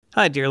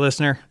Hi, dear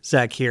listener.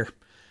 Zach here.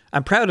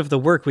 I'm proud of the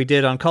work we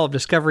did on Call of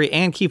Discovery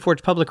and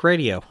Keyforge Public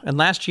Radio, and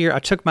last year I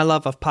took my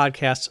love of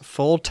podcasts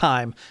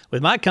full-time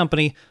with my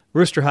company,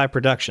 Rooster High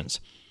Productions.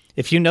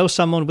 If you know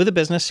someone with a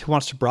business who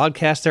wants to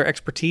broadcast their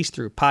expertise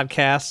through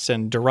podcasts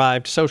and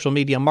derived social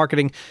media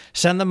marketing,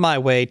 send them my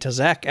way to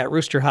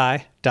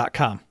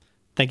zach@roosterhigh.com.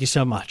 Thank you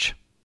so much.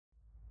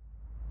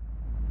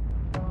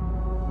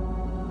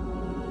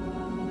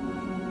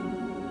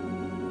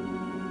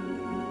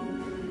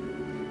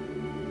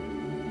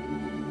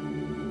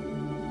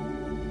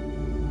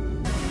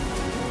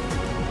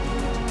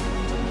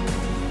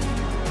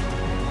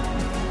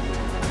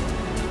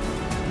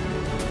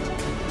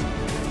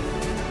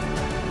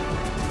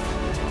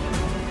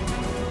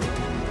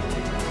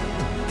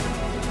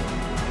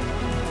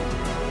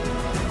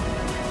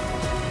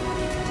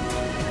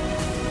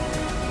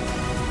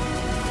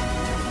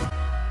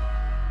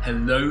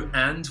 Hello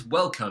and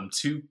welcome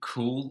to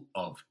Call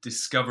of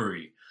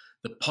Discovery,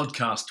 the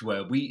podcast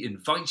where we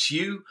invite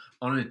you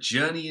on a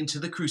journey into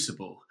the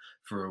Crucible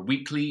for a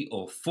weekly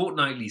or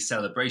fortnightly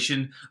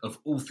celebration of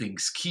all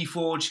things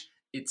Keyforge,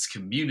 its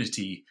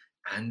community,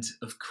 and,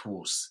 of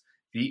course,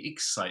 the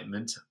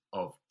excitement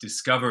of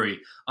discovery.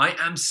 I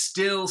am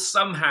still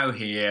somehow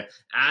here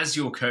as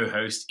your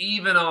co-host,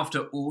 even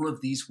after all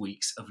of these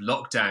weeks of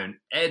lockdown,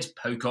 Ed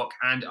Pocock,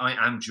 and I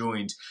am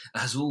joined,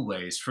 as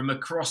always, from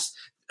across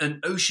an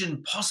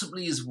ocean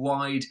possibly as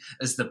wide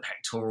as the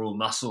pectoral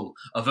muscle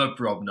of a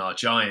Brobnar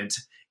giant.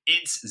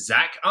 It's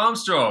Zach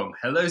Armstrong.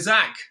 Hello,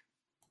 Zach.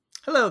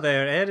 Hello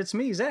there, Ed. It's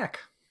me,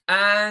 Zach.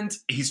 And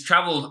he's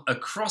travelled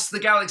across the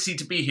galaxy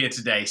to be here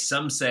today.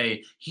 Some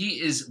say he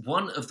is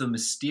one of the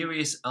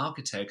mysterious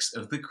architects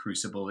of the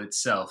Crucible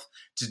itself.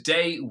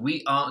 Today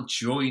we are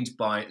joined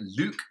by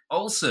Luke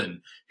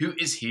Olson, who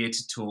is here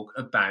to talk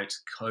about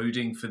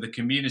coding for the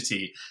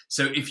community.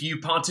 So if you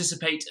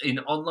participate in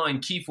online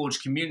Keyforge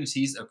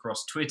communities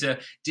across Twitter,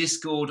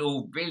 Discord,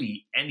 or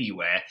really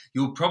anywhere,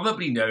 you'll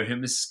probably know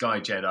him as Sky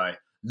Jedi.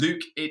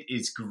 Luke, it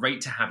is great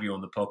to have you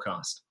on the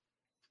podcast.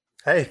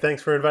 Hey,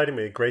 thanks for inviting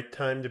me. Great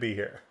time to be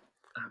here.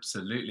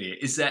 Absolutely.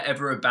 Is there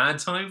ever a bad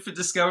time for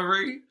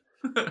discovery?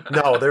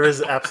 No, there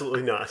is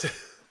absolutely not.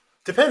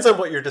 Depends on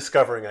what you're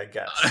discovering, I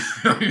guess.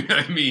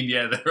 I mean,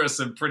 yeah, there are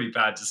some pretty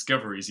bad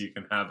discoveries you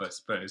can have, I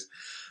suppose.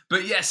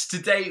 But yes,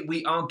 today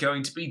we are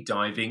going to be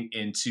diving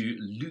into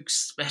Luke's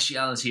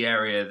speciality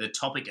area, the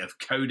topic of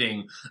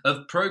coding,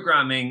 of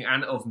programming,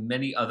 and of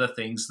many other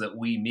things that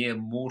we mere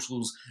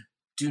mortals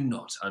do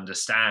not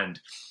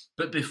understand.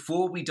 But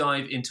before we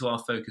dive into our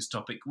focus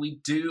topic, we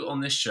do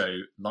on this show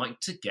like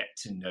to get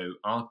to know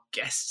our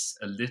guests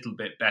a little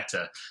bit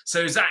better.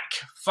 So Zach,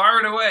 fire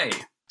it away.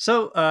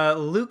 So,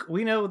 Luke,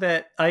 we know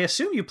that I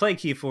assume you play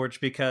Keyforge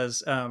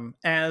because,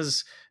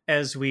 as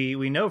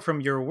we know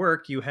from your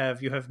work, you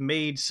have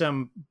made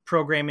some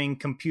programming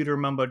computer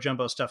mumbo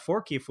jumbo stuff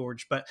for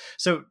Keyforge. But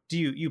so do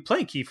you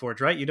play Keyforge,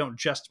 right? You don't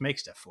just make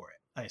stuff for it,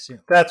 I assume.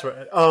 That's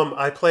right.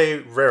 I play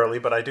rarely,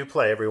 but I do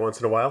play every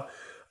once in a while.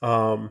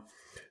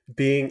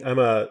 I'm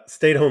a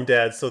stay-at-home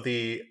dad, so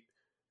the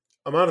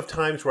amount of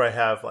times where I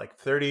have like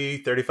 30,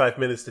 35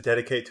 minutes to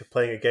dedicate to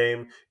playing a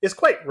game is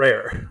quite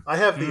rare. I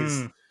have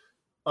these,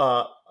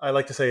 I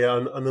like to say,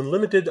 an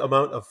unlimited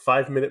amount of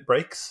 5-minute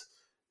breaks,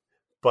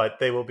 but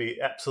they will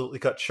be absolutely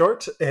cut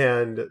short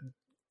and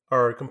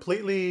are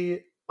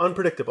completely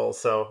unpredictable,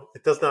 so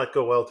it does not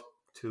go well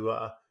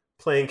to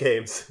playing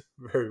games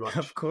very much.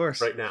 Of course.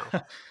 Right now.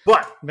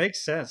 But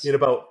makes sense. In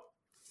about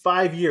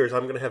 5 years,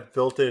 I'm going to have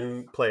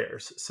built-in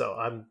players, so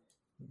I'm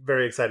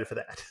very excited for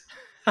that.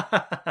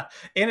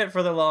 In it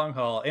for the long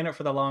haul.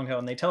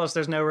 And they tell us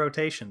there's no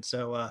rotation,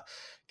 so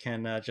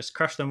can just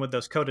crush them with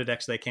those Coda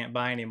decks they can't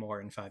buy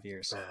anymore in 5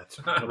 years. That's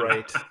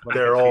right.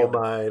 They're all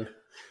mine.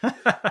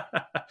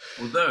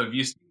 Although, have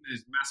you seen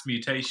those mass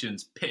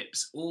mutations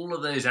pips? All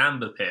of those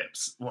amber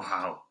pips.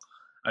 Wow.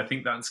 I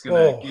think that's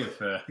going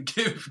to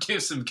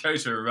give some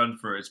Coda a run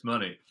for its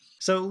money.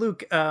 So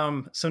Luke,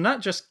 so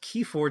not just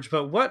Keyforge,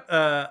 but what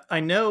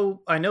I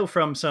know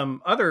from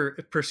some other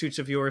pursuits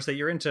of yours that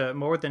you're into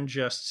more than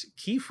just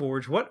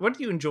Keyforge. What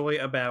do you enjoy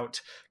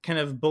about kind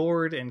of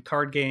board and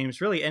card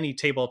games, really any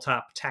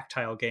tabletop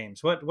tactile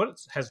games? What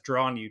has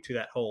drawn you to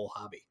that whole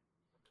hobby?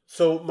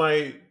 So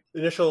my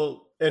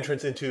initial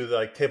entrance into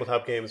like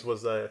tabletop games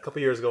was a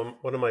couple years ago.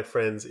 One of my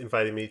friends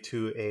invited me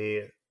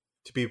to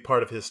be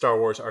part of his Star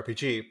Wars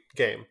RPG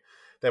game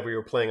that we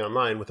were playing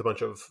online with a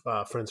bunch of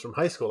friends from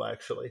high school,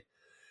 actually.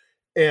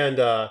 And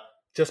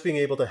just being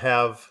able to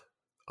have,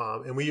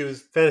 and we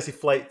used Fantasy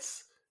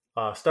Flight's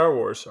Star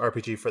Wars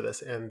RPG for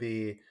this. And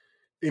the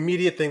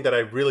immediate thing that I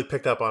really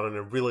picked up on and I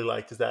really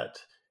liked is that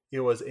it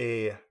was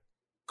a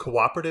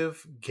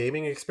cooperative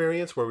gaming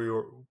experience where we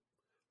were,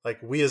 like,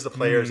 we as the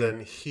players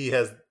and he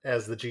as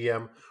the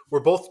GM, we're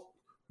both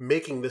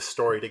making this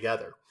story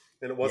together.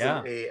 And it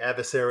wasn't a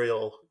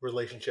adversarial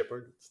relationship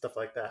or stuff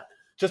like that.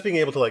 Just being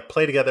able to like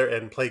play together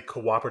and play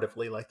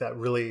cooperatively like that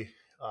really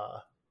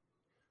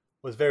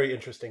was very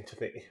interesting to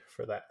me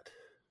for that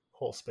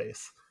whole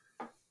space.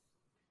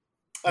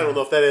 I don't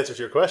know if that answers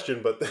your question,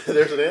 but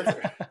there's an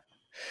answer.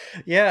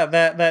 Yeah,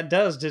 that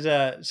does.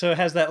 So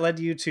has that led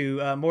you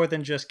to more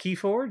than just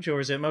Keyforge, or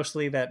is it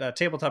mostly that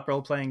tabletop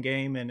role playing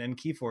game and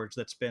Keyforge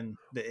that's been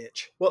the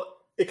itch? Well,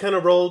 it kind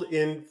of rolled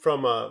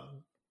from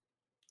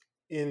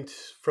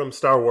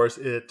Star Wars.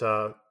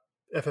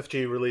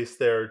 FFG released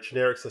their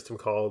generic system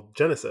called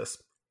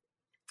Genesis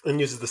and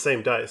uses the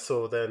same dice.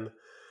 So then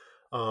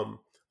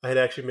I had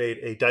actually made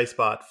a dice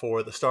bot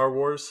for the Star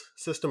Wars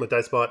system, a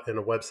dice bot and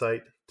a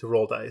website to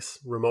roll dice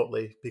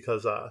remotely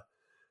because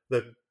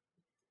the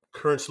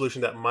current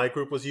solution that my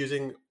group was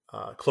using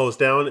closed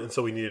down, and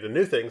so we needed a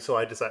new thing. So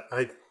I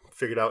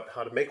figured out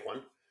how to make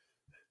one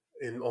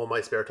in all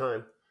my spare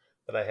time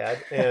that I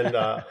had,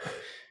 and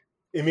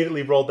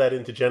immediately rolled that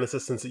into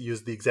Genesis since it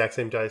used the exact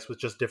same dice with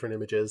just different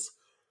images.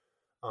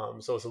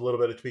 So it's a little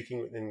bit of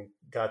tweaking and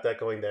got that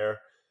going there.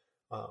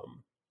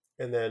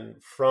 And then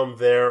from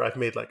there, I've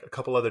made like a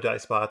couple other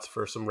dice bots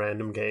for some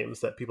random games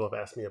that people have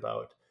asked me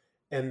about.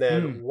 And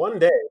then one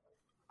day,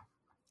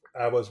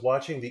 I was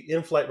watching the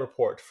in-flight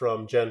report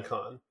from Gen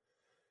Con,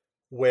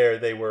 where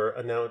they were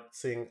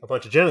announcing a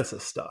bunch of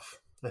Genesis stuff.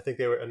 I think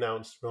they were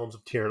announced Realms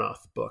of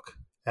Tyranoth book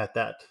at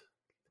that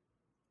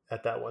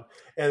one,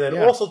 and then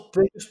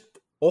they just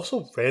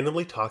also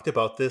randomly talked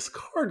about this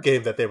card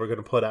game that they were going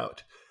to put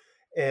out.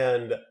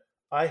 And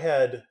I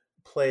had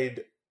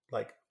played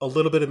like a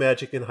little bit of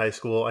Magic in high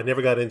school. I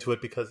never got into it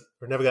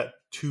never got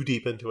too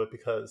deep into it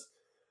because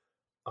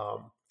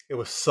it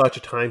was such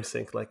a time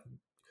sink. Like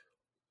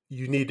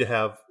you need to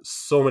have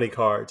so many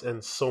cards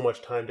and so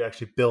much time to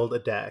actually build a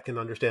deck and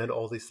understand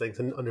all these things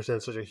and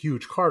understand such a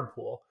huge card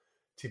pool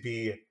to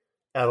be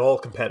at all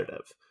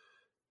competitive.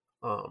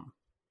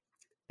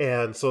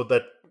 And so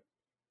that,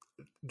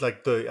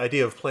 like, the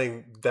idea of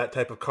playing that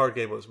type of card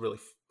game was really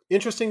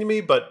interesting to me,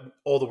 but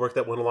all the work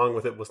that went along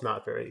with it was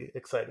not very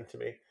exciting to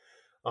me.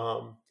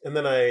 And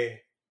then I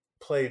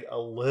played a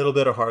little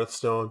bit of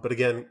Hearthstone, but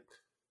again,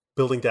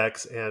 building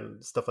decks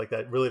and stuff like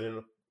that really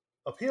didn't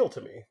appeal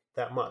to me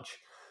that much.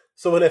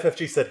 So when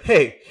FFG said,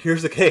 hey,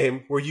 here's a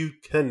game where you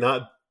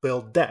cannot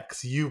build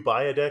decks. You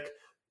buy a deck,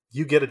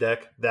 you get a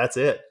deck, that's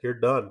it. You're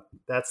done.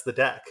 That's the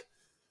deck.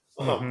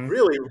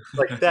 Really,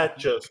 like, that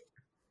just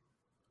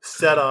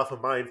set off a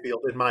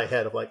minefield in my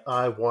head of like,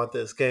 I want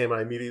this game.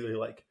 I immediately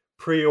like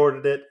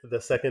pre-ordered it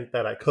the second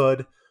that I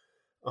could.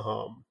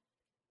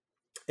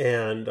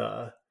 And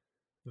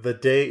the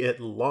day it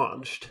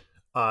launched,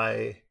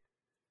 I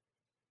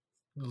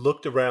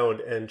looked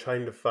around and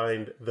trying to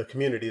find the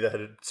community that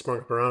had sprung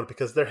up around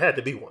because there had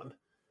to be one.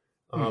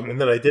 And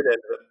then I did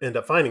end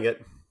up finding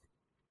it.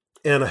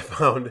 And I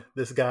found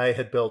this guy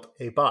had built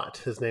a bot.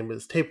 His name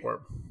is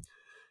Tapeworm.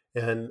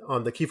 And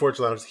on the Keyforge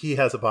Lounge, he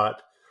has a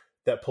bot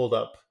that pulled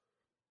up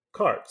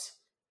cards.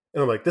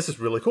 And I'm like, this is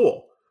really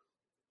cool.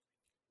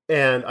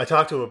 And I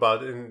talked to him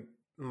about it,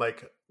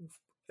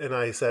 and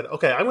I said,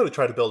 okay, I'm going to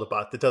try to build a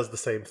bot that does the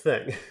same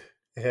thing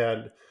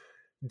and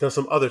does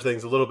some other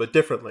things a little bit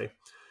differently.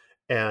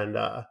 And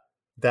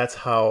that's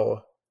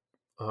how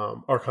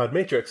Archon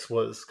Matrix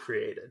was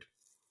created.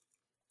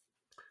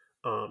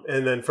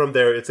 And then from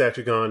there, it's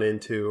actually gone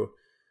into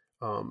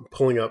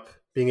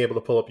being able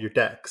to pull up your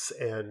decks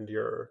and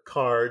your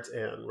cards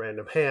and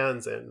random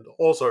hands and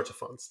all sorts of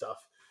fun stuff.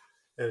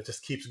 And it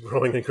just keeps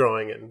growing and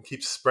growing and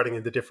keeps spreading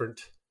into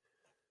different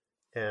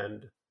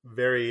and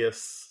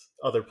various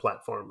other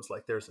platforms.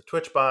 Like there's a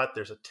Twitch bot,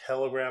 there's a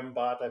Telegram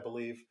bot, I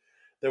believe.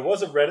 There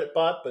was a Reddit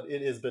bot, but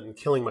it has been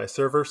killing my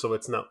server, so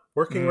it's not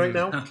working right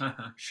now.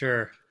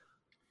 Sure.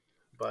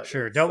 But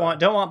sure. Don't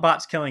want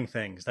bots killing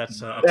things.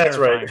 That's a That's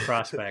terrifying right.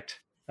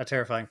 prospect. A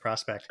terrifying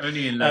prospect.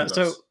 Only in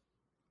Logos.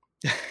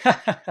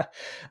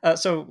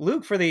 So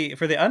Luke, for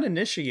the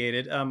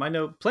uninitiated, I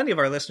know plenty of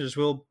our listeners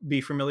will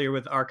be familiar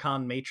with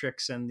Archon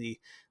Matrix and the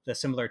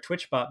similar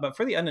Twitch bot, but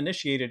for the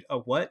uninitiated,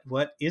 what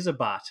is a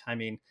bot? I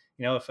mean,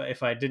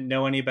 if I didn't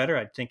know any better,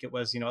 I'd think it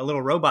was, a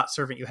little robot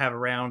servant you have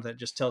around that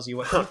just tells you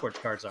what Keyforge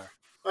cards are.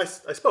 I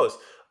suppose.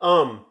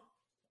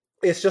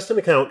 It's just an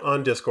account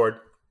on Discord.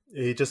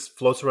 He just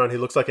floats around. He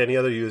looks like any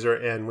other user,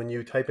 and when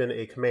you type in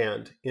a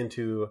command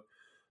into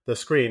the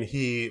screen,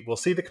 he will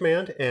see the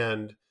command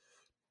and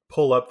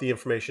pull up the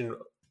information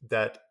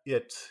that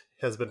it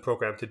has been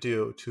programmed to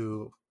do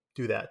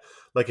that.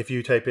 Like if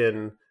you type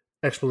in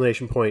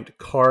exclamation point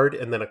card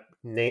and then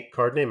a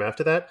card name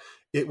after that,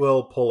 it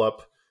will pull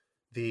up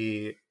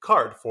the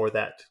card for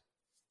that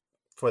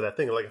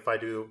thing. Like if I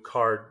do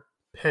card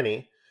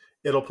Penny,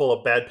 it'll pull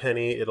up Bad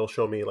Penny. It'll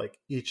show me like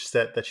each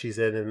set that she's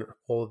in and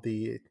all of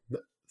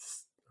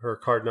her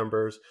card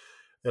numbers.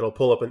 It'll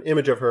pull up an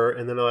image of her,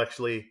 and then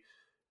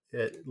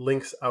it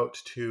links out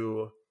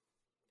to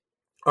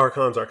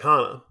Archon's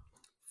Arcana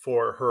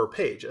for her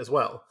page as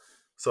well.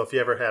 So if you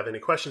ever have any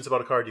questions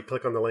about a card, you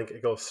click on the link,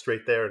 it goes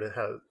straight there,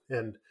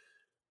 and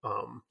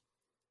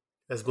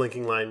as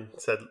Blinking Line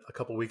said a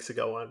couple weeks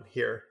ago on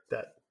here,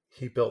 that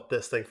he built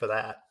this thing for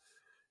that.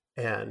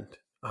 And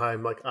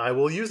I'm like, I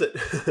will use it.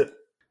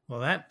 Well,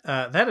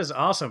 that is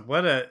awesome.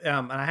 What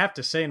and I have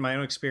to say, in my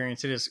own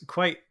experience, it is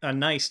quite a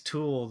nice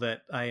tool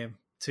that I am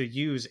to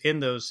use in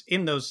those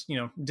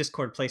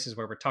Discord places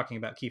where we're talking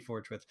about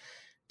Keyforge with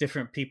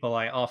different people,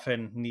 I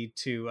often need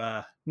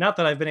to, not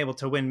that I've been able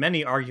to win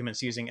many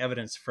arguments using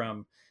evidence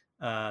from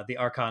the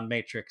Archon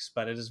Matrix,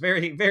 but it is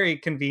very, very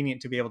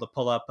convenient to be able to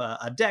pull up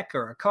a deck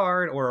or a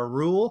card or a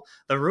rule.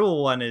 The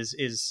rule one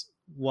is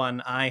one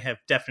I have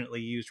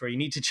definitely used, where you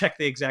need to check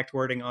the exact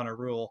wording on a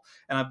rule.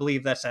 And I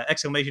believe that's an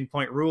exclamation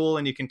point rule,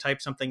 and you can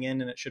type something in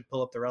and it should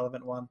pull up the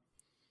relevant one.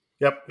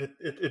 Yep,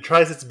 it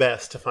tries its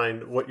best to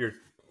find what you're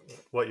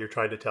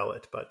trying to tell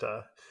it, but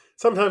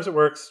sometimes it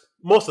works.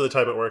 Most of the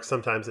time it works.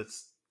 Sometimes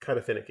it's kind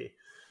of finicky.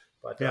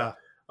 But Yeah.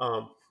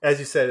 As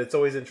you said, it's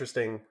always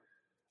interesting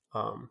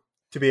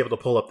to be able to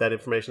pull up that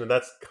information, and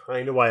that's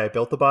kind of why I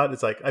built the bot.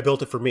 It's like I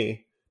built it for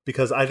me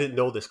because I didn't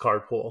know this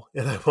card pool,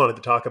 and I wanted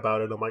to talk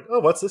about it. I'm like, oh,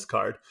 what's this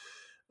card?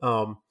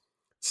 So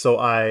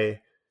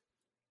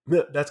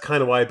that's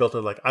kind of why I built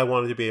it. Like I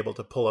wanted to be able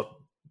to pull up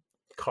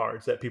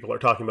cards that people are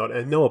talking about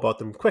and know about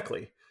them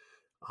quickly.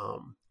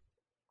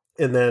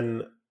 And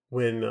then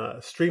when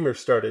streamers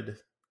started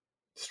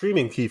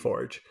streaming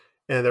Keyforge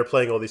and they're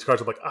playing all these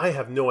cards, I'm like, I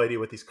have no idea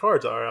what these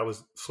cards are. I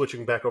was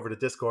switching back over to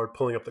Discord,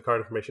 pulling up the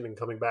card information and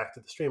coming back to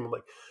the stream. I'm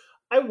like,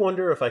 I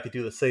wonder if I could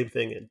do the same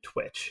thing in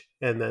Twitch.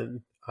 And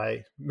then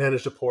I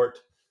managed to port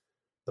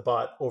the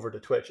bot over to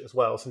Twitch as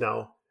well. So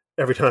now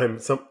every time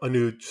a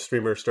new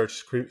streamer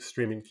starts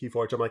streaming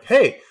Keyforge, I'm like,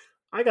 hey,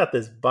 I got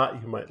this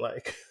bot you might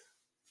like.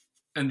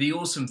 And the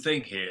awesome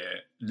thing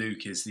here,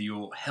 Luke, is that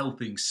you're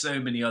helping so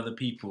many other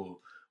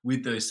people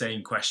with those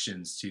same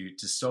questions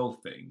to solve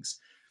things.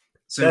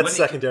 So that's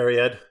secondary,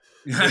 Ed.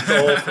 It's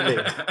all for me.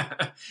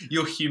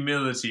 Your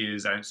humility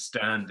is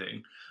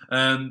outstanding.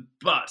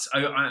 But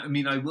I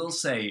mean, I will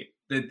say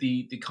that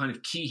the kind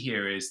of key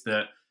here is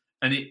that,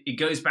 and it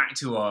goes back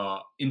to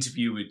our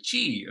interview with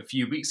G a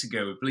few weeks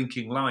ago, with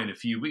Blinking Line a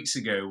few weeks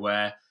ago,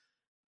 where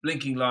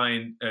Blinking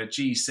Line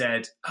G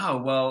said, oh,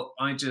 well,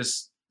 I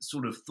just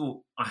sort of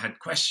thought I had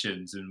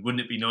questions and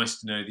wouldn't it be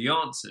nice to know the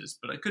answers,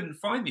 but I couldn't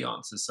find the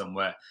answers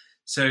somewhere.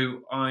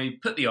 So I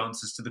put the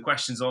answers to the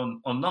questions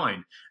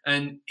online.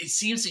 And it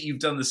seems that you've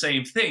done the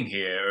same thing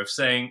here of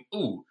saying,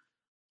 oh,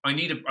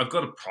 I've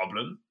got a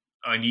problem.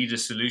 I need a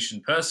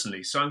solution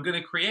personally. So I'm going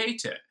to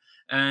create it.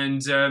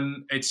 And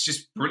it's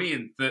just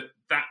brilliant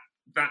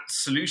that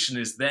solution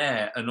is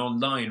there and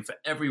online for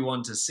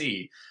everyone to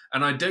see.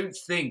 And I don't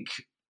think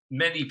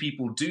many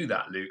people do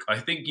that, Luke. I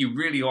think you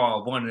really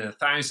are 1 in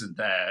 1,000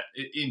 there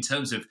in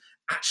terms of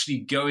actually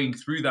going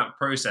through that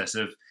process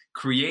of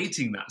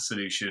creating that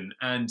solution,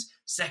 and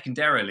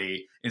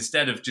secondarily,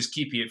 instead of just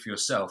keeping it for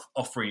yourself,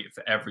 offering it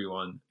for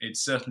everyone. It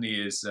certainly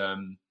is.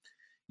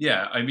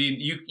 Yeah, I mean,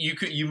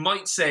 you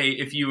might say,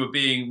 if you were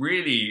being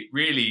really,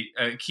 really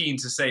keen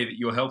to say that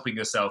you're helping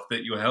yourself,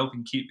 that you're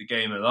helping keep the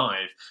game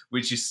alive,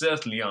 which you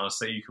certainly are,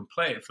 so you can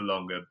play it for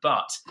longer.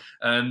 But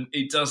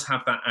it does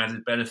have that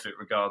added benefit,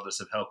 regardless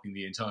of helping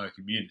the entire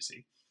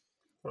community.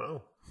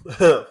 Wow.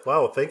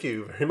 Wow, thank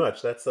you very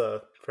much. That's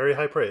very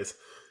high praise.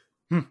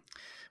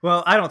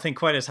 Well, I don't think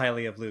quite as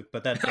highly of Luke,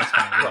 but that's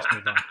fine. Let's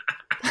move on.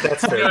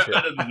 That's very true.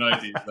 Better than I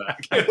do,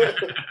 Zach.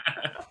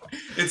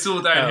 It's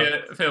all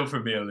downhill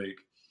from here, Luke.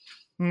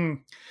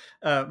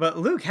 But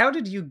Luke, how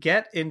did you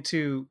get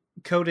into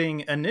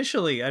coding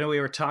initially? I know we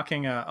were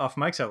talking off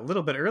mics a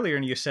little bit earlier,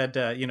 and you said,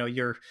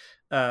 you're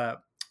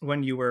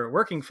when you were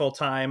working full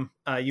time,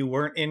 you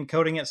weren't in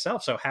coding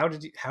itself. So how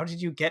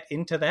did you get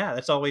into that?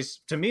 That's always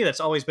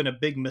been a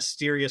big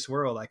mysterious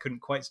world I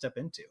couldn't quite step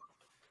into.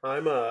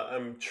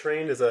 I'm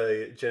trained as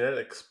a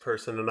genetics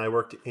person, and I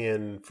worked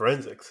in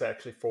forensics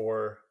actually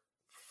for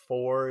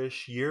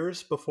 4-ish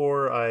years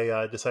before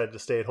I decided to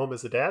stay at home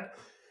as a dad.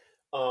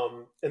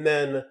 And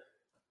then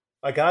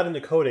I got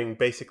into coding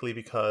basically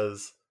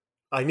because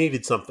I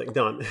needed something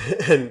done,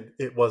 and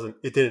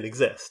it didn't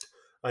exist.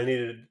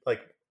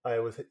 I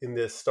was in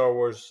this Star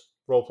Wars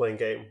role-playing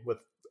game with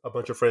a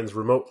bunch of friends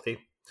remotely,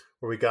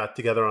 where we got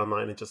together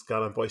online and just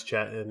got on voice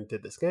chat and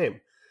did this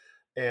game.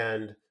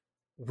 And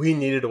we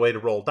needed a way to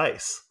roll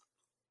dice.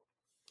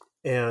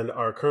 And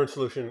our current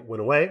solution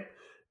went away.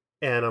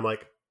 And I'm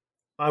like,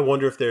 I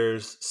wonder if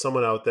there's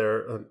someone out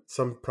there,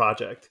 some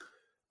project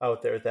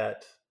out there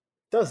that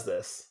does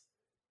this.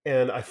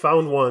 And I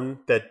found one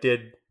that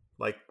did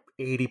like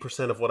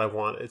 80% of what I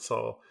wanted.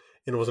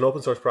 And it was an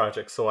open source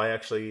project. So I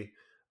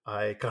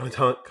got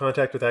in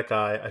contact with that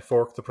guy. I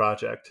forked the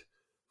project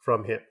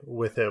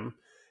with him.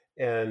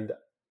 And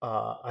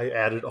I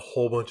added a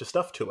whole bunch of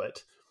stuff to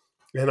it.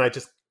 And I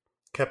just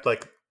kept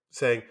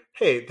saying,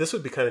 hey, this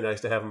would be kind of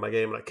nice to have in my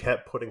game. And I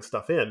kept putting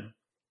stuff in.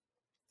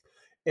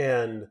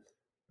 And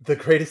the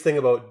greatest thing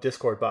about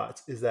Discord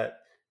bots is that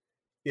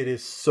it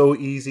is so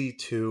easy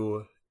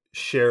to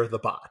share the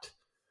bot.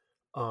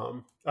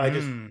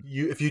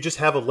 If you just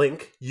have a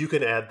link, you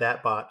can add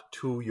that bot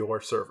to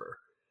your server.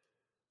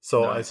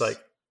 So nice. I was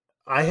like,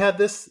 I had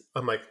this.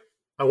 I'm like,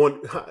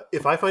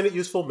 if I find it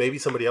useful, maybe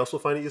somebody else will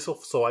find it useful.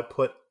 So I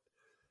put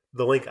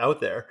the link out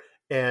there,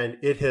 and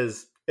it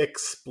has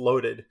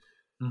exploded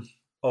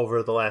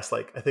over the last,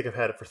 I think I've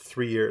had it for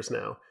 3 years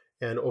now.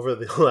 And over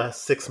the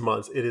last 6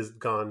 months, it has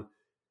gone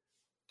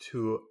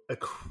to a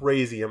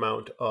crazy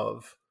amount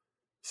of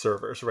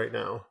servers right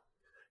now.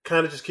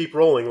 kind of just keep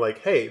rolling. Like,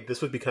 hey,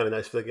 this would be kind of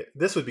nice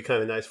this would be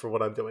kind of nice for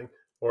what I'm doing,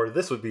 or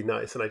this would be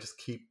nice, and I just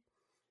keep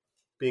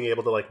being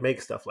able to like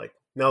make stuff. Like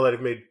now that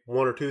I've made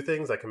one or two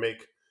things, I can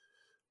make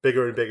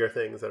bigger and bigger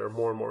things that are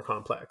more and more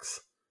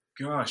complex.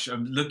 Gosh,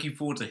 I'm looking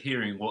forward to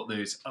hearing what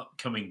those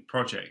upcoming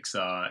projects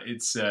are.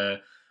 It's no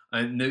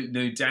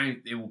doubt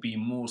there will be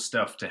more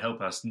stuff to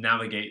help us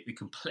navigate the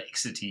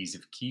complexities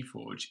of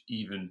Keyforge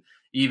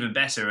even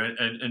better,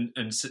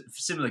 and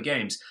similar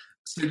games.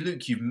 So,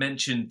 Luke, you've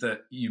mentioned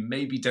that you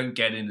maybe don't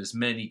get in as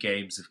many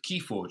games of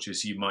Keyforge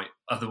as you might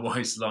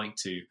otherwise like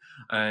to,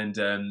 and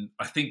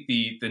I think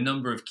the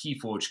number of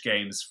Keyforge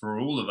games for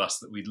all of us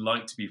that we'd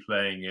like to be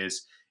playing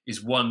is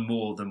one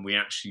more than we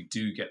actually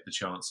do get the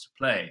chance to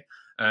play.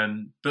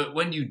 But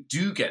when you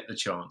do get the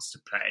chance to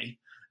play,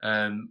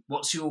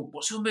 what's your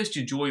most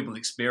enjoyable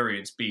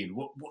experience been?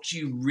 What do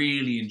you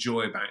really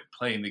enjoy about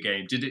playing the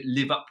game? Did it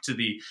live up to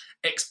the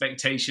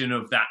expectation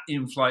of that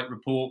in-flight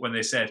report when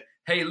they said,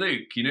 "Hey,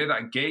 Luke, you know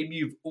that game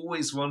you've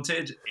always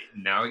wanted? It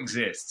now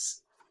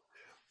exists."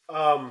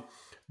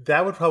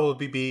 That would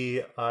probably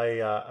be I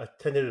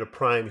attended a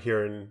Prime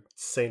here in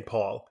St.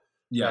 Paul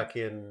Yeah. back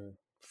in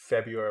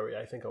February,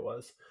 I think it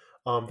was.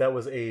 That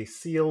was a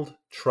sealed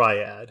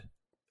triad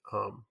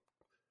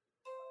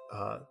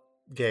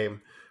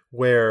game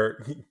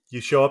where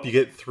you show up, you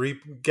get three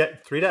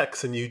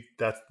decks, and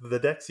that's the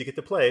decks you get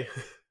to play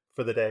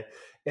for the day.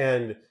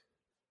 And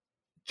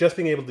just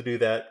being able to do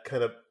that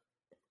kind of,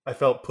 I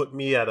felt, put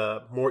me at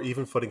a more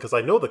even footing, because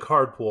I know the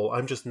card pool.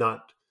 I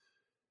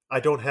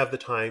don't have the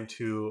time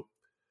to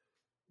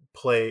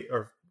play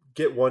or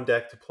get one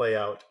deck to play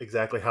out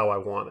exactly how I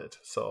want it.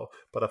 So,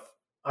 but if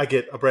I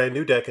get a brand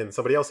new deck and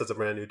somebody else has a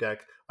brand new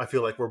deck, I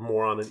feel like we're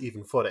more on an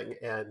even footing,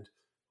 and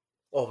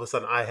all of a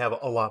sudden I have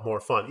a lot more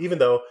fun. Even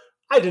though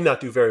I did not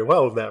do very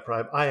well in that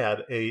Prime, I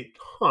had a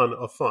ton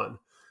of fun.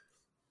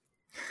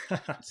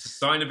 It's a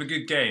sign of a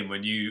good game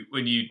when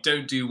you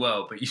don't do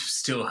well, but you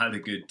still had a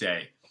good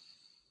day.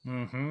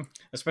 Mm-hmm.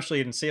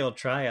 Especially in sealed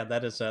triad,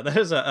 that is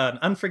an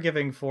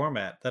unforgiving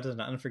format. That is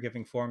an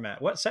unforgiving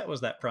format. What set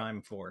was that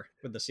Prime for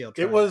with the sealed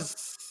triad?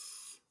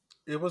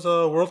 It was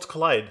a Worlds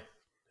Collide,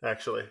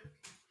 actually.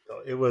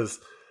 So it was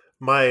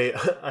I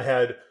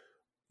had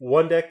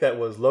one deck that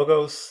was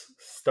Logos,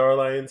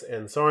 Starlines,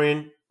 and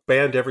Saurian,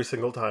 banned every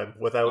single time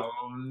without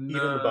even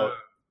about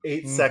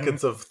 8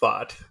 seconds of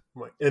thought.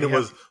 And it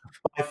was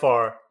by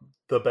far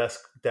the best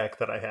deck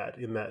that I had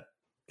in that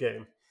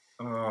game.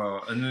 Oh,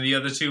 and then the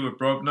other two were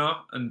Brobnar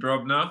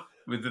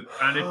with the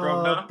added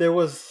Brobnar. There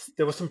was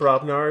some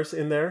Brobnars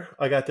in there.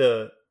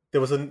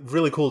 There was a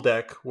really cool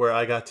deck where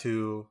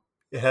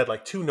it had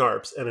like 2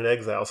 Narps and an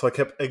exile, so I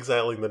kept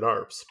exiling the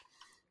Narps,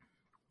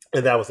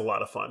 and that was a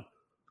lot of fun.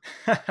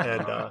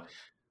 And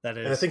that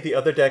is. And I think the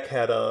other deck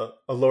had a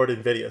Lord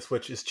Invidious,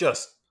 which is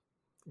just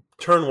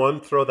turn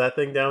 1, throw that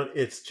thing down.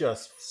 It's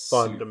just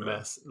fun to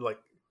mess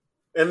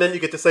and then you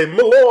get to say "My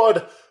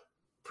Lord"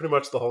 pretty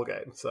much the whole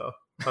game. So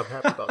I'm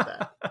happy about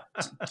that.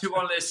 To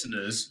our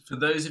listeners, for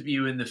those of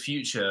you in the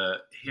future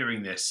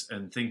hearing this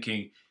and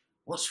thinking,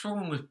 "What's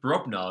wrong with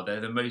Brobnar? They're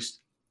the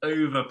most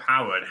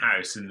overpowered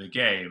house in the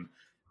game."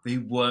 They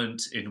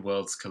weren't in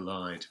Worlds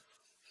Collide.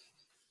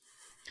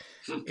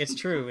 It's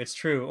true.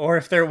 Or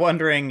if they're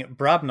wondering,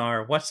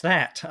 Brobnar, what's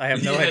that? I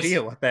have no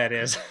idea what that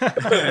is.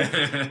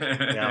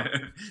 Yeah.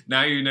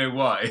 Now you know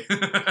why.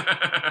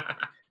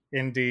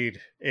 Indeed.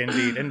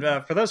 And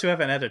for those who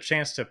haven't had a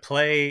chance to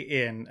play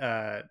in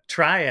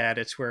Triad,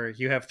 it's where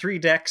you have 3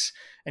 decks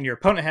and your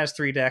opponent has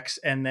 3 decks,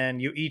 and then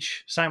you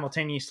each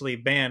simultaneously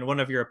ban one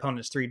of your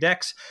opponent's 3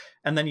 decks,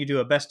 and then you do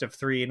a best of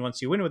 3, and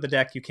once you win with the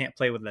deck, you can't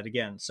play with it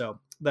again. So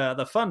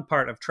the fun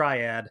part of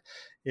Triad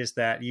is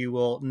that you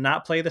will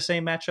not play the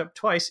same matchup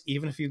twice,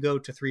 even if you go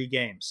to 3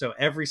 games. So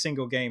every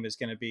single game is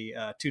going to be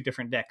 2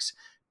 different decks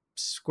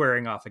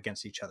squaring off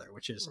against each other,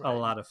 which is a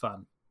lot of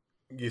fun.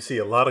 You see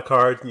a lot of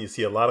cards and you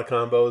see a lot of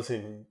combos,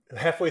 and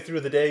halfway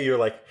through the day you're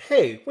like,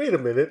 hey, wait a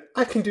minute,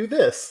 I can do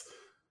this.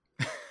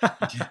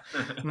 That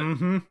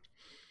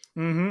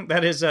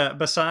is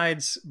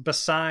besides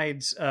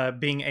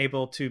being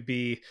able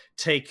to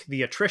take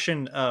the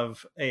attrition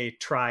of a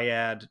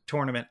triad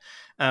tournament,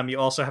 you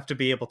also have to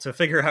be able to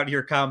figure out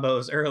your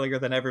combos earlier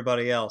than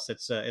everybody else.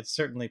 It's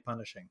certainly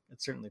punishing.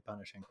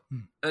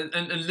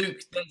 And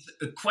Luke, there's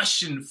a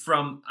question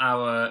from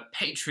our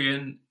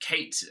Patreon,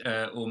 Kate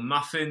or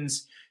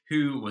Muffins,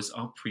 who was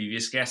our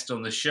previous guest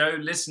on the show.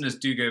 Listeners,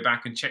 do go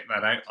back and check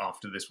that out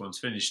after this one's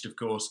finished, of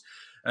course.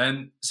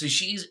 So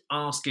she's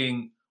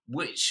asking,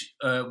 where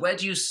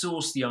do you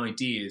source the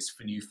ideas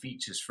for new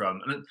features from?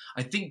 And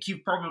I think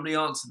you've probably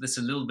answered this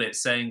a little bit,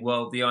 saying,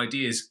 well, the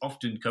ideas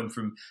often come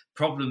from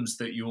problems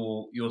that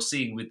you're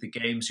seeing with the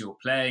games you're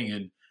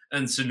playing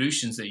and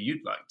solutions that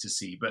you'd like to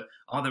see. But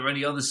are there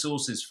any other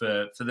sources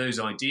for those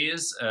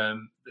ideas?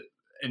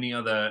 Any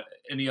other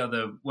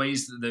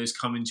ways that those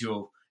come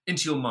into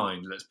your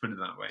mind? Let's put it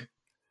that way.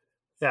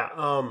 Yeah.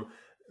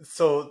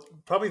 So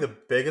probably the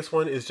biggest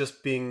one is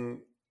just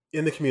being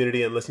in the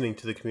community and listening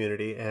to the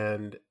community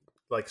and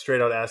like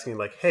straight out asking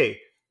like, hey,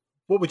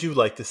 what would you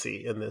like to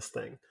see in this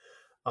thing?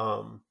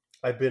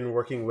 I've been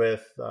working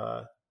with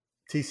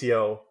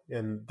TCO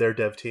and their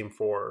dev team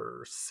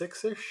for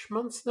 6-ish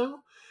months now.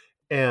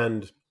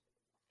 And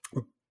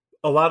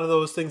a lot of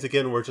those things,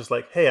 again, were just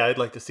like, hey, I'd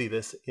like to see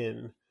this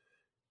in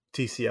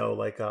TCO.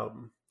 Like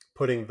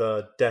putting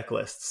the deck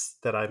lists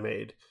that I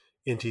made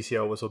in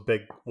TCO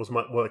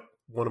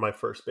one of my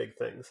first big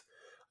things.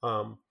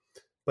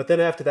 But then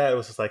after that, it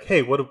was just like,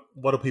 hey, what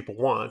do people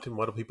want, and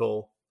what do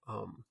people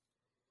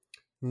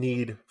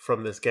need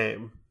from this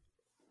game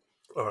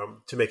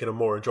to make it a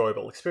more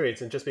enjoyable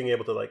experience, and just being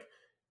able to like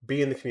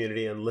be in the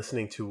community and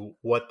listening to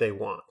what they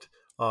want.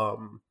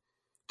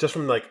 Just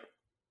from like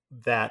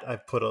that,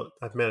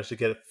 I've managed to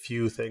get a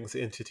few things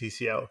into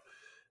TCO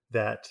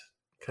that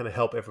kind of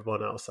help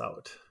everyone else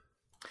out.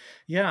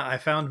 Yeah, I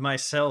found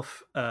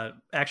myself,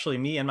 actually,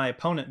 me and my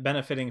opponent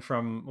benefiting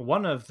from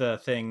one of the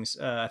things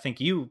I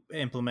think you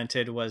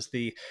implemented was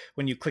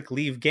when you click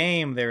leave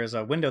game, there is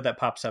a window that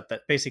pops up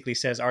that basically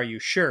says, "Are you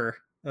sure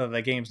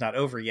the game's not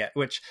over yet?"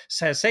 Which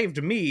has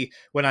saved me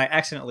when I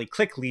accidentally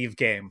click leave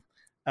game,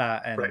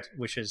 Right.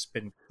 which has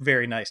been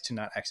very nice to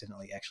not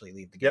accidentally actually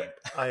leave the game.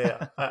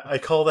 Yep, I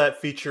call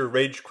that feature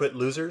 "Rage Quit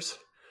Losers."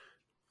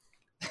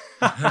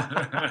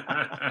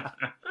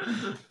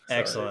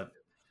 Excellent.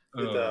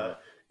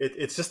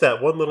 It's just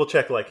that one little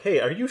check, like, hey,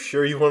 are you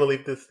sure you want to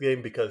leave this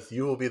game, because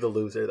you will be the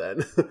loser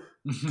then.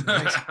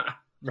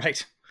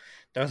 Right.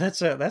 No,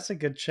 that's a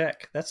good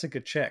check. That's a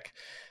good check.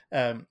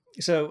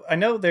 So I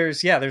know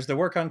there's the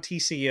work on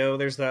TCO.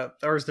 There's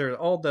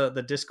all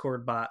the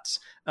Discord bots.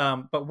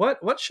 But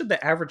what should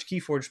the average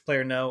Keyforge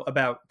player know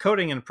about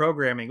coding and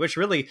programming? Which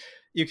really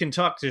you can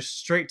talk just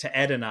straight to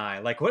Ed and I.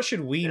 Like, what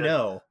should we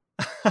know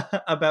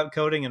about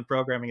coding and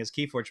programming as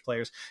Keyforge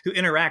players who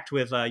interact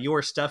with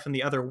your stuff and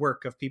the other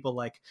work of people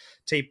like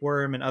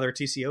Tapeworm and other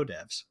TCO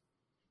devs?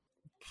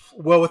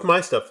 Well, with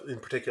my stuff in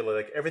particular,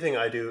 like everything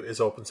I do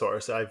is open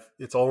source.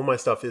 It's all of my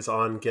stuff is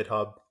on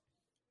GitHub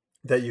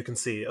that you can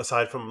see,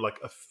 aside from like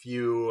a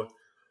few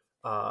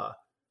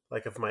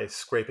like of my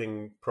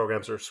scraping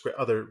programs or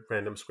other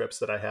random scripts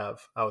that I have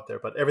out there.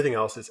 But everything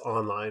else is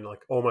online.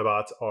 Like all my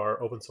bots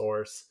are open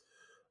source.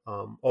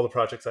 All the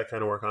projects I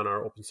kind of work on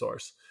are open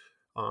source.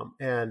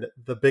 And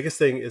the biggest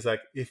thing is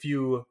like, if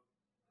you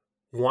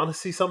want to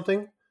see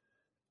something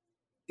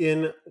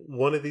in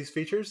one of these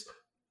features,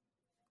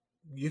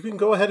 you can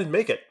go ahead and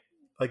make it.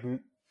 Like,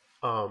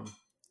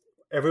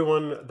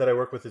 everyone that I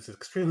work with is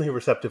extremely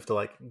receptive to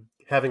like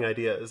having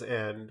ideas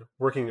and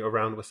working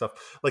around with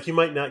stuff. Like, you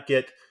might not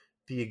get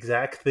the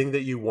exact thing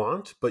that you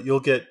want, but you'll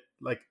get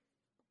like,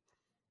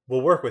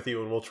 we'll work with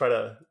you and we'll try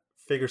to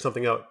figure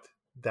something out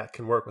that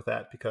can work with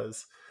that.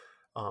 Because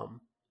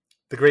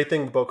the great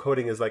thing about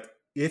coding is like,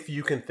 if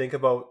you can think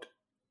about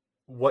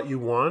what you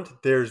want,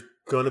 there's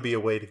going to be a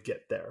way to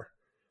get there.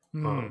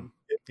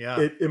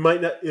 It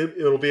might not,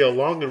 it'll be a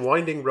long and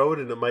winding road,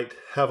 and it might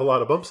have a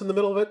lot of bumps in the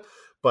middle of it,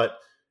 but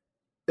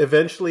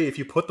eventually, if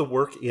you put the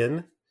work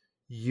in,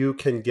 you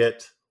can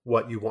get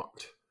what you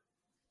want.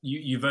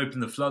 You've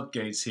opened the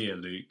floodgates here,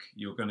 Luke.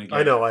 You're going to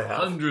get I have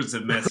hundreds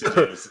of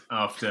messages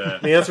after.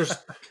 The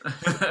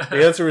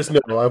answer is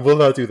no. I will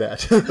not do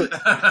that, but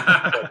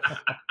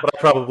I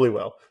probably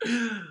will.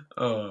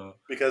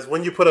 Because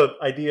when you put an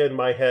idea in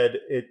my head,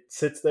 it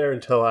sits there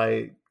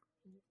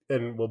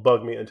and will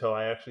bug me until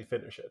I actually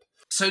finish it.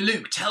 So,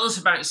 Luke, tell us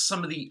about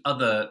some of the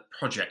other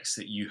projects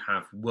that you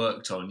have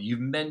worked on. You've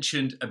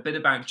mentioned a bit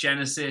about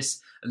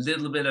Genesis, a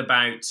little bit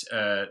about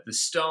the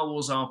Star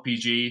Wars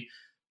RPG,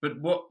 but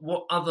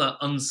what other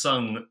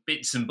unsung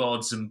bits and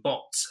bods and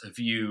bots have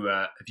you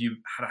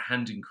had a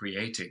hand in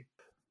creating?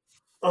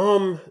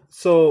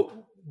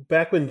 So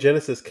back when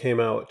Genesis came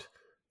out,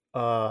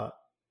 I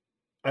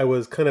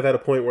was kind of at a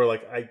point where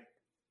like I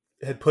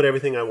had put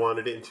everything I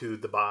wanted into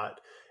the bot,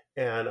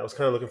 and I was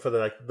kind of looking for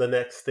the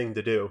next thing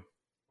to do.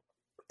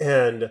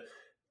 And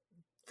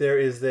there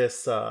is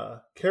this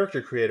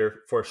character creator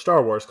for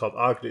Star Wars called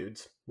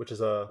Ogdudes, which is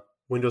a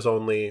Windows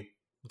only.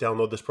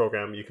 Download this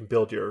program, you can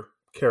build your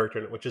character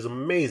in it, which is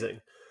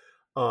amazing.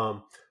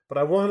 But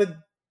I wanted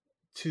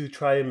to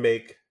try and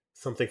make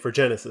something for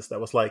Genesis that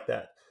was like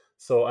that.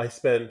 So I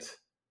spent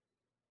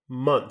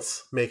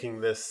months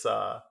making this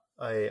a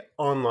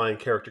online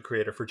character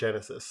creator for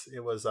Genesis.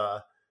 It was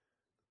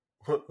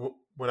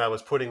when I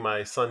was putting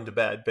my son to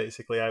bed,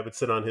 basically, I would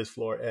sit on his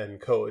floor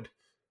and code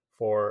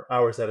for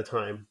hours at a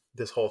time,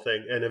 this whole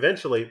thing. And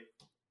eventually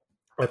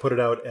I put it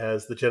out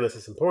as the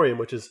Genesis Emporium,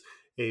 which is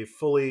a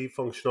fully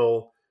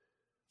functional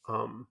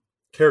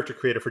character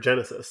creator for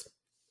Genesis.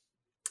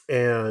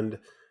 And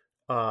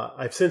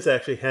I've since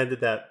actually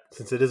handed that,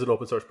 since it is an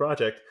open source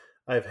project,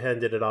 I've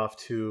handed it off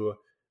to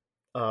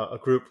a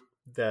group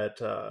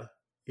that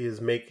is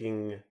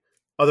making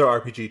other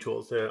RPG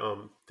tools.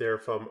 They're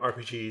from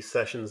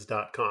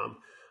rpgsessions.com.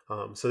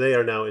 So they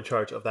are now in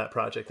charge of that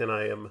project, and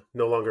I am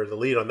no longer the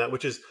lead on that,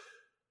 which is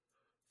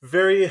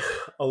a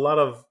lot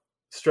of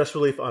stress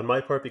relief on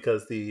my part,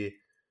 because the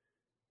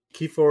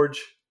Keyforge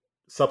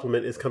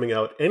supplement is coming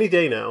out any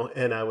day now,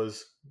 and I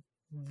was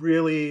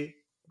really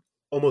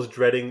almost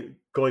dreading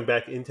going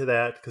back into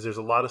that, because there's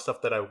a lot of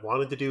stuff that I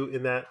wanted to do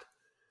in that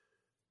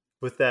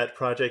with that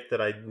project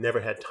that I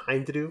never had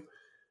time to do.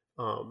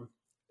 Um,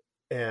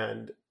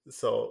 and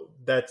so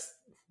that's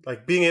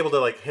like being able to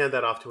like hand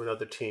that off to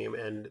another team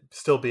and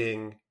still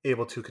being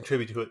able to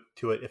contribute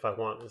to it if I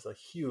want is a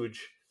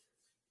huge,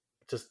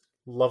 just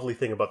lovely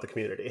thing about the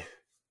community.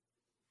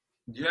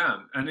 Yeah,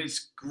 and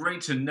it's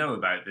great to know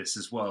about this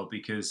as well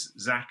because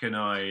Zach and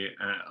I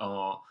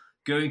are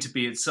going to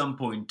be at some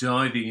point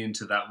diving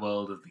into that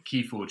world of the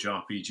Keyforge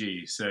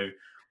RPG. So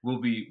we'll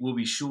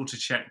be sure to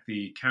check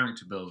the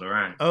character builder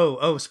out.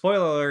 Oh,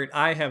 spoiler alert.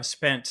 I have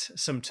spent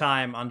some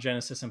time on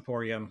Genesis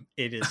Emporium.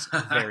 It is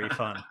very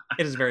fun.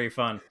 It is very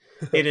fun.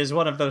 It is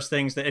one of those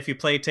things that if you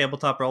play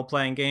tabletop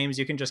role-playing games,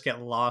 you can just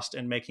get lost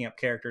in making up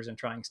characters and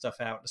trying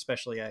stuff out,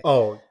 especially as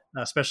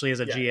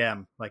a yeah.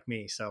 GM like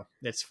me. So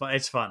it's fun.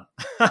 It's fun.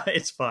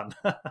 It's fun.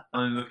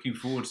 I'm looking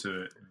forward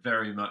to it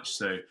very much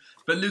so.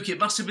 But Luke, it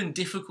must have been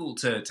difficult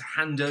to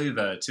hand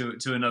over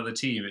to another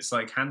team. It's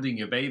like handing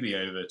your baby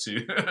over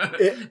to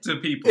to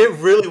people. It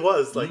really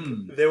was. Like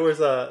there was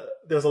a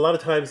lot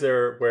of times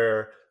there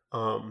where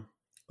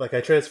like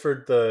I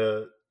transferred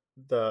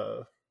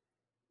the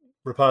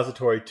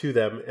repository to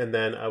them, and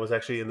then I was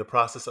actually in the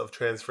process of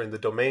transferring the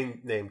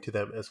domain name to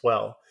them as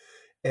well.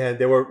 And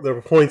there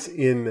were points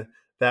in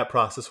that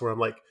process where I'm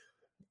like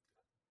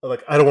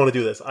I don't want to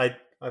do this.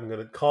 I'm going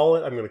to call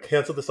it. I'm going to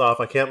cancel this off.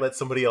 I can't let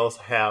somebody else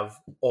have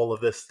all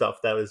of this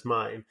stuff that is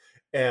mine.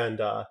 And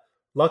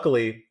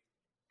luckily,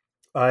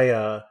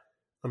 I'm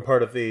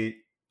part of the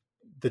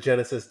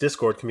Genesis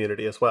Discord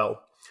community as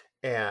well,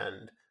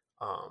 and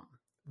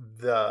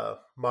the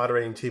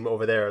moderating team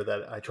over there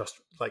that I trust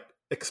like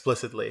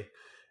explicitly,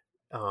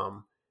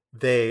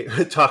 they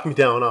talk me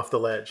down off the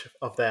ledge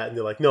of that, and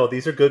they're like, "No,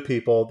 these are good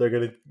people. They're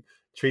going to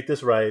treat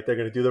this right. They're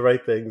going to do the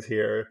right things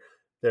here.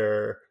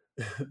 They're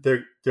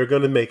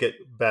going to make it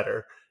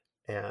better,"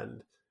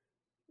 and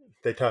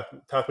they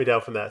talk me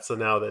down from that. So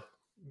now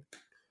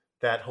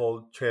that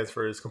whole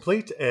transfer is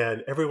complete,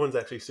 and everyone's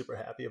actually super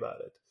happy about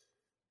it,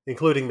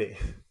 including me.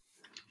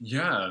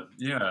 Yeah.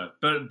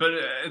 But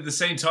at the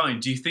same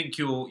time, do you think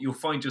you'll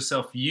find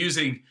yourself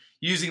using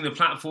the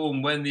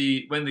platform when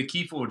the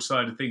Keyforge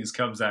side of things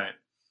comes out?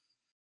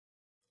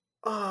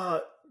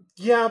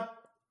 Yeah,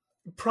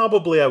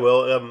 probably I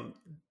will.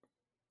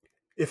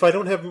 If I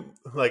don't have,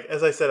 like,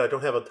 as I said, I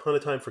don't have a ton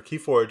of time for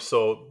Keyforge,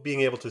 so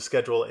being able to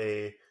schedule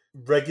a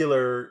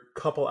regular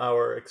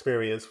couple-hour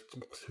experience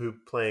to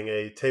playing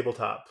a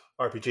tabletop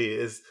RPG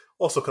is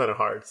also kind of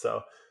hard.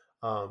 So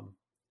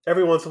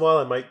every once in a while,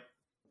 I might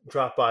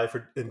drop by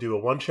and do a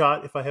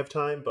one-shot if I have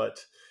time,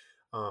 but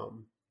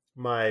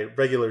my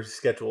regular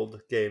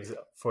scheduled games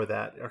for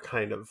that are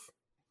kind of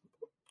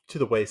to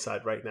the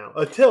wayside right now.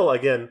 Until,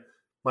 again,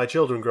 my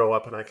children grow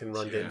up and I can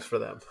run games for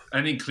them.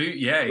 And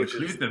include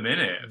them in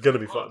it. It's going to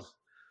be fun.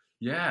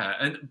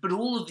 Yeah, but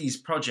all of these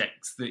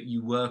projects that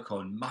you work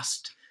on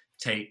must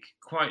take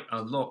quite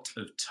a lot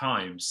of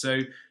time.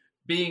 So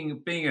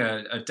being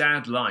a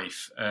dad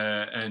life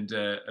and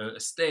a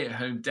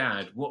stay-at-home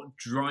dad, what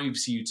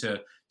drives you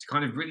to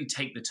kind of really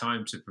take the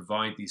time to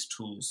provide these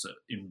tools that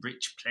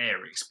enrich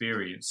player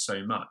experience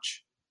so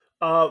much?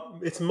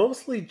 It's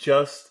mostly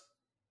just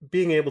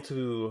being able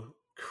to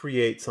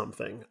create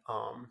something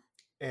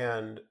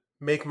and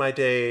make my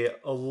day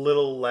a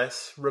little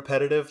less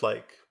repetitive,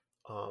 like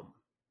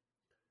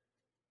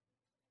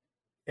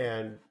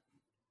and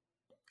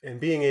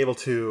being able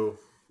to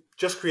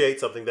just create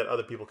something that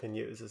other people can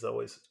use is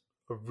always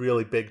a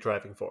really big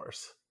driving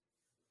force.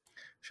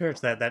 Sure,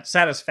 it's that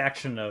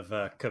satisfaction of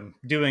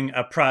doing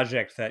a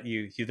project that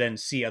you then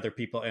see other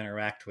people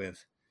interact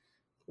with.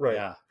 Right.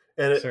 Yeah,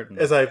 and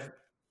certainly. As I've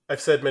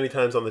said many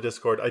times on the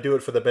Discord, I do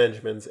it for the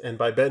Benjamins, and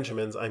by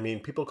Benjamins I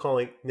mean people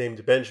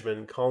named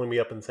Benjamin calling me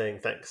up and saying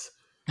thanks.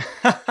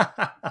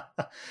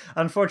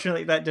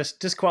 Unfortunately, that just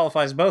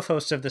disqualifies both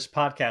hosts of this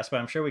podcast,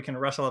 but I'm sure we can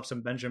rustle up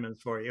some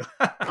Benjamins for you.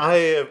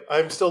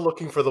 I'm still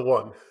looking for the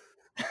one.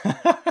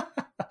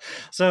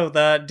 So,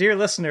 dear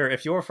listener,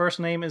 if your first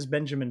name is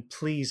Benjamin,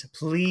 please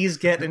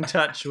get in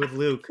touch with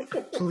Luke.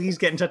 Please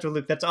get in touch with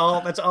Luke. That's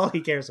all he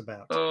cares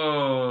about.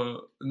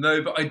 Oh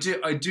no, but I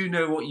do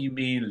know what you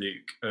mean,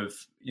 Luke. Of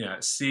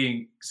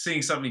seeing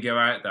something go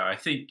out there. I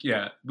think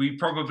we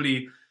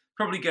probably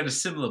get a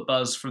similar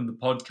buzz from the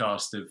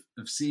podcast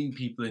of seeing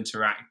people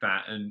interact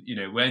that, and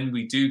when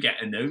we do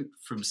get a note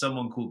from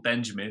someone called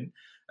Benjamin.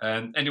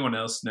 Anyone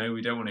else? No,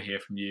 we don't want to hear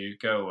from you.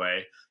 Go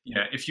away.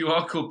 If you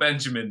are called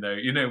Benjamin, though,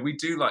 we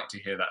do like to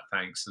hear that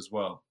thanks as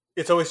well.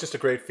 It's always just a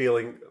great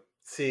feeling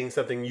seeing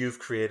something you've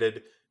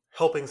created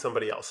helping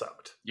somebody else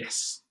out.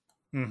 Yes.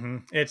 Mm-hmm.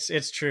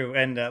 It's true.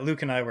 And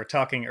Luke and I were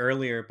talking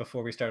earlier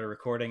before we started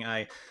recording.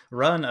 I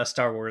run a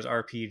Star Wars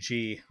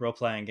RPG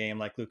role-playing game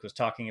like Luke was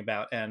talking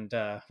about. And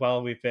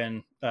while we've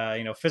been,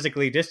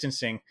 physically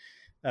distancing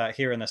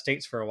here in the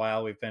States for a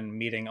while, we've been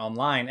meeting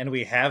online, and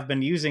we have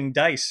been using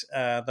Dice,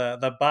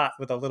 the bot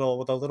with a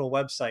little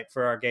website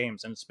for our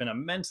games, and it's been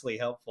immensely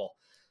helpful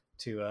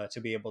to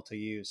be able to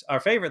use. Our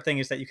favorite thing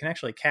is that you can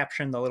actually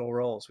caption the little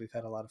roles. We've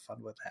had a lot of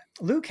fun with that.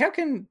 Luke, how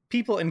can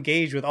people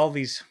engage with all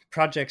these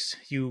projects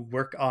you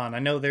work on? I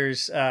know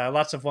there's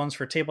lots of ones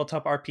for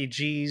tabletop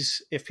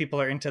RPGs if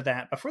people are into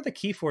that. But for the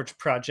Keyforge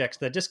projects,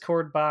 the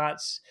Discord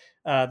bots,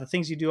 the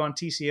things you do on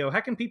TCO,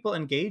 how can people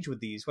engage with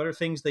these? What are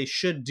things they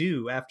should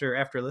do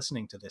after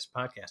listening to this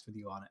podcast with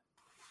you on it?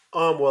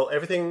 Well,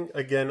 everything,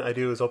 again, I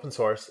do is open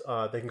source.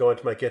 They can go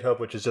into my GitHub,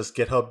 which is just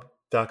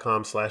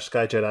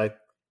github.com/SkyJedi.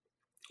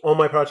 All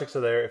my projects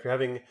are there. If you're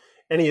having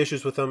any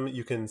issues with them,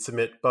 you can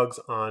submit bugs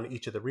on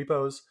each of the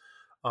repos.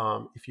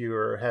 If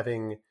you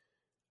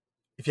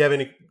have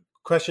any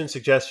questions,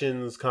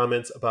 suggestions,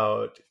 comments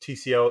about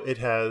TCO, it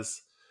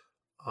has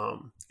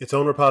its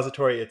own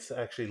repository. It's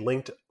actually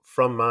linked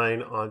from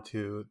mine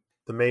onto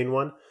the main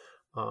one.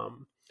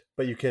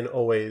 But you can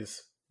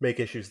always make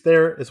issues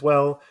there as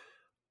well.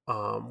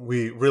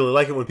 We really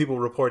like it when people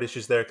report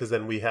issues there, because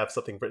then we have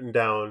something written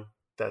down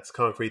that's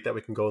concrete that we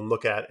can go and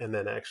look at, and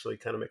then actually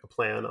kind of make a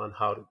plan on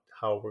how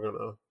we're going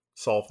to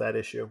solve that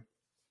issue.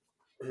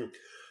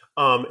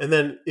 And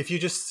then if you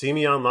just see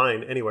me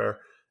online anywhere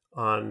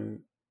on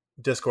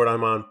Discord,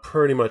 I'm on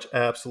pretty much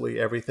absolutely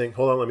everything.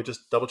 Hold on, let me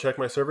just double check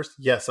my servers.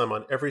 Yes, I'm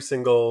on every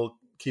single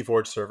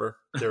Keyforge server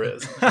there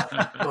is.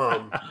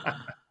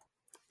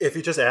 If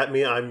you just at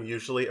me, I'm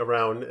usually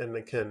around and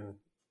I can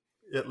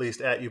at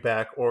least at you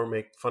back or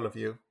make fun of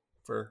you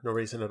for no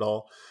reason at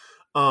all.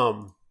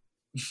 But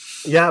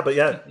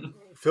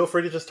feel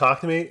free to just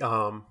talk to me.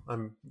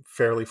 I'm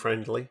fairly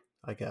friendly,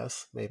 I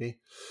guess, maybe.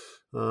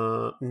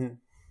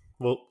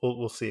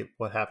 We'll see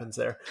what happens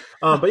there.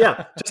 But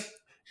yeah, just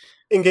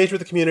engage with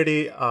the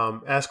community,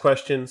 ask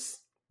questions.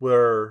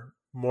 We're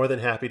more than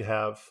happy to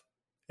have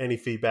any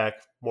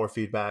feedback. More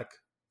feedback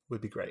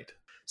would be great.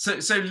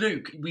 So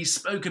Luke, we've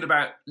spoken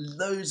about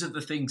loads of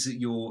the things that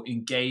you're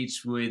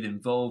engaged with,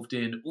 involved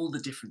in, all the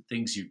different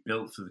things you've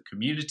built for the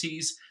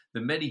communities,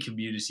 the many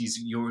communities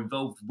you're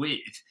involved with.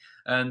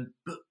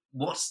 But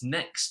what's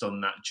next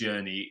on that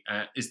journey?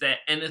 Is there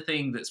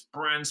anything that's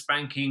brand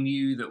spanking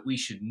new that we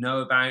should know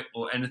about,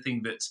 or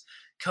anything that's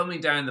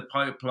coming down the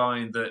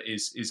pipeline that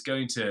is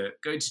going to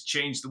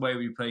change the way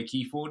we play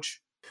Keyforge?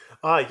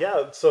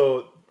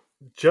 So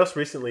just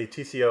recently,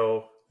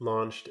 TCO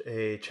launched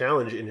a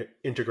challenge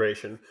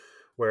integration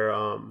where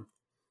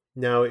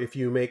now if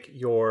you make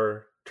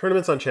your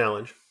tournaments on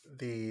challenge,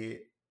 the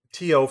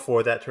TO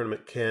for that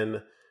tournament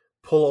can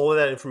pull all of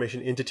that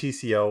information into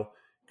TCO,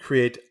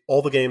 create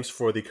all the games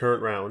for the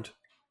current round,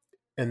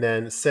 and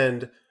then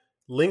send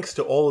links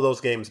to all of those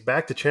games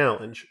back to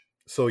challenge.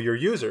 So your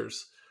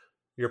users,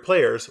 your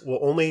players, will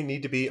only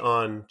need to be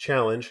on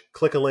challenge,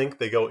 click a link,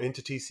 they go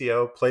into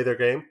TCO, play their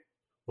game.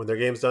 When their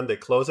game's done, they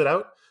close it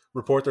out,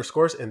 report their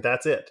scores, and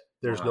that's it.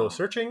 There's no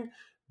searching.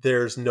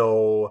 There's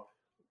no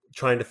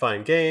trying to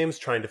find games,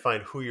 trying to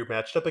find who you're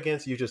matched up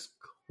against. You just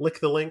click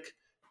the link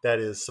that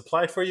is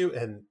supplied for you,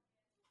 and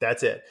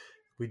that's it.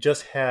 We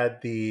just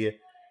had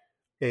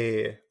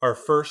our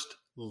first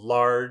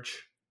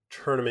large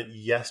tournament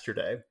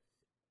yesterday.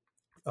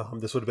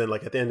 This would have been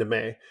like at the end of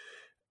May,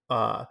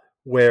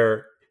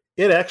 where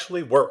it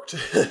actually worked.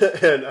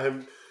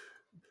 And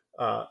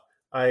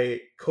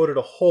I coded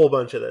a whole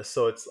bunch of this,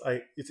 so it's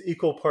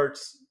equal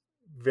parts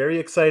very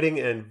exciting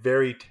and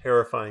very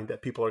terrifying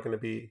that people are going to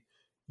be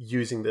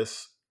using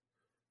this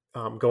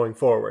going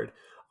forward,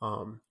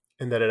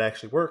 and that it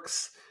actually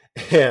works.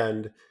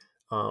 And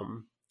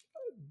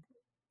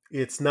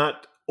it's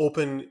not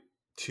open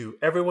to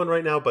everyone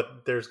right now,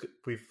 but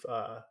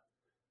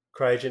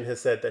Cryogen has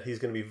said that he's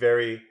going to be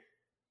very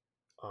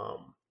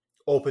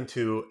open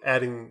to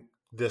adding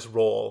this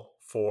role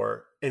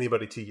for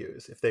anybody to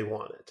use if they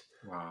want it.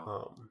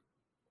 Wow.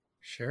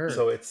 Sure.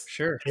 So it's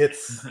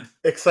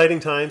exciting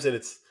times, and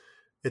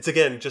it's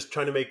again just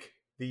trying to make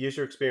the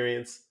user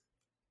experience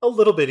a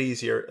little bit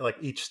easier, like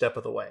each step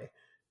of the way,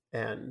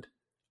 and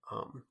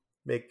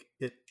make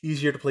it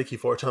easier to play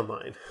Keyforge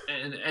online.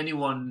 And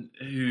anyone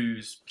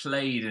who's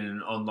played in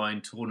an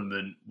online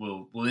tournament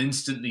will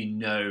instantly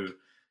know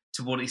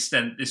to what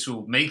extent this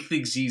will make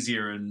things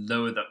easier and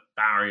lower that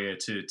barrier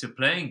to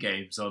playing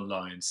games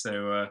online.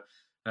 So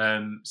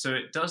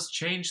it does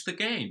change the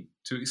game,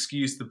 to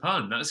excuse the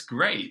pun. That's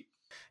great.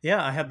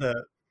 Yeah, I had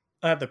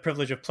the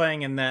privilege of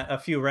playing in a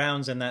few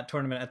rounds in that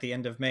tournament at the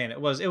end of May, and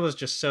it was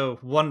just so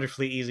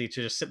wonderfully easy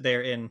to just sit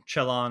there in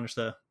Challenge,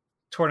 the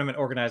tournament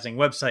organizing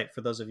website,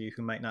 for those of you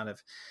who might not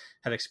have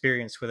had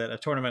experience with it, a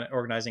tournament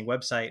organizing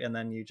website, and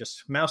then you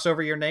just mouse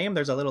over your name,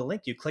 there's a little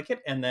link, you click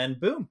it, and then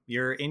boom,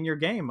 you're in your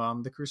game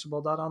on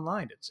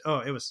thecrucible.online.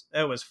 It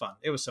was fun.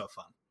 It was so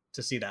fun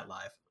to see that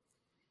live.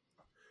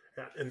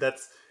 Yeah, and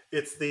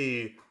it's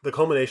the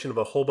culmination of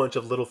a whole bunch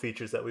of little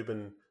features that we've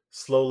been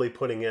slowly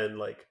putting in,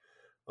 like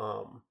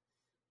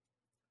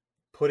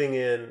putting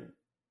in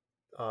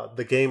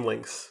the game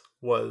links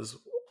was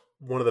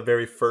one of the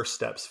very first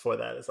steps for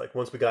that. It's like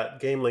once we got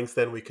game links,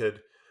 then we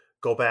could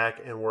go back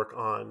and work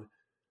on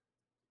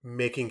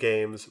making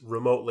games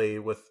remotely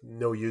with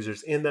no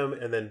users in them,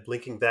 and then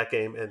linking that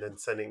game and then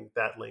sending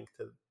that link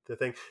to the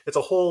thing. It's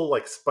a whole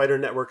like spider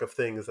network of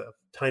things, of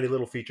tiny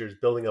little features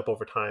building up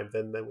over time.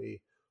 Then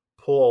we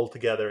pull all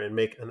together and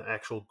make an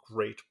actual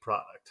great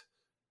product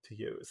to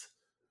use.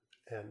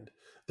 And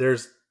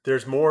there's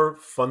more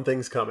fun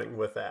things coming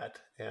with that,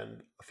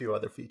 and a few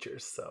other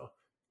features. So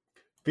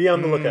be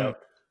on the lookout.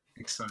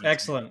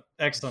 Exciting.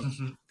 Excellent.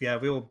 Yeah,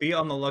 we will be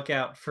on the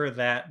lookout for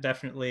that.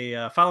 Definitely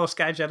follow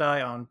Sky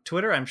Jedi on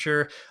Twitter. I'm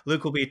sure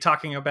Luke will be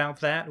talking about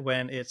that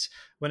when it's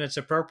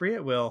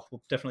appropriate. We'll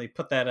definitely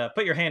put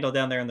your handle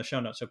down there in the show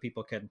notes so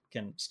people can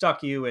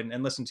stalk you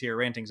and listen to your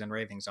rantings and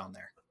ravings on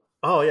there.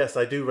 Oh yes,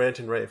 I do rant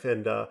and rave,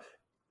 and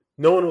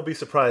no one will be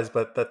surprised,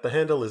 but that the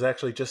handle is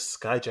actually just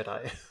Sky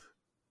Jedi.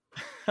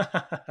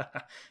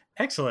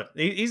 Excellent.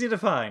 Easy to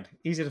find.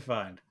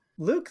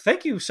 Luke,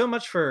 thank you so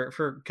much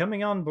for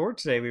coming on board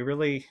today. We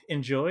really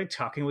enjoyed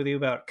talking with you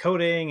about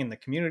coding and the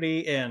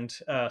community and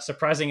a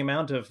surprising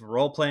amount of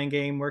role-playing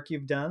game work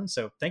you've done.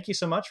 So thank you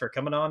so much for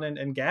coming on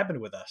and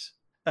gabbing with us.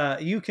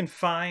 You can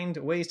find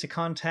ways to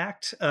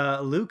contact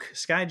Luke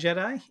Sky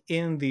Jedi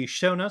in the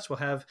show notes. We'll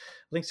have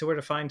links to where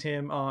to find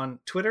him on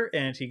Twitter,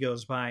 and he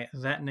goes by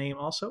that name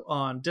also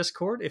on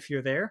Discord if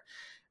you're there.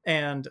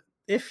 And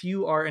if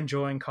you are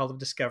enjoying Call of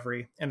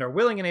Discovery and are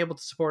willing and able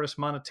to support us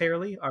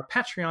monetarily, our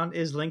Patreon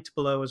is linked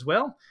below as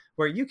well,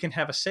 where you can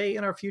have a say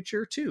in our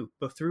future too,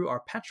 both through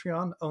our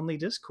Patreon-only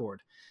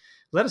Discord.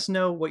 Let us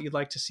know what you'd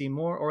like to see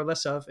more or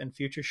less of in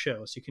future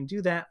shows. You can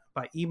do that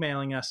by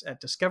emailing us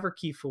at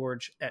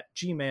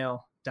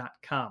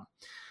discoverkeyforge@gmail.com.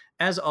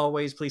 As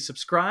always, please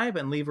subscribe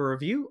and leave a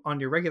review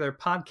on your regular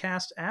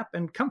podcast app,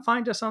 and come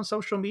find us on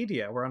social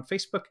media. We're on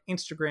Facebook,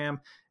 Instagram,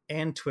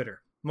 and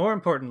Twitter. More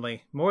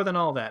importantly, more than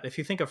all that, if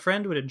you think a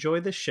friend would enjoy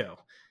this show,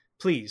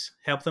 please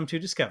help them to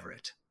discover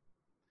it.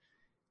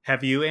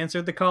 Have you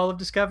answered the call of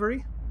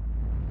discovery?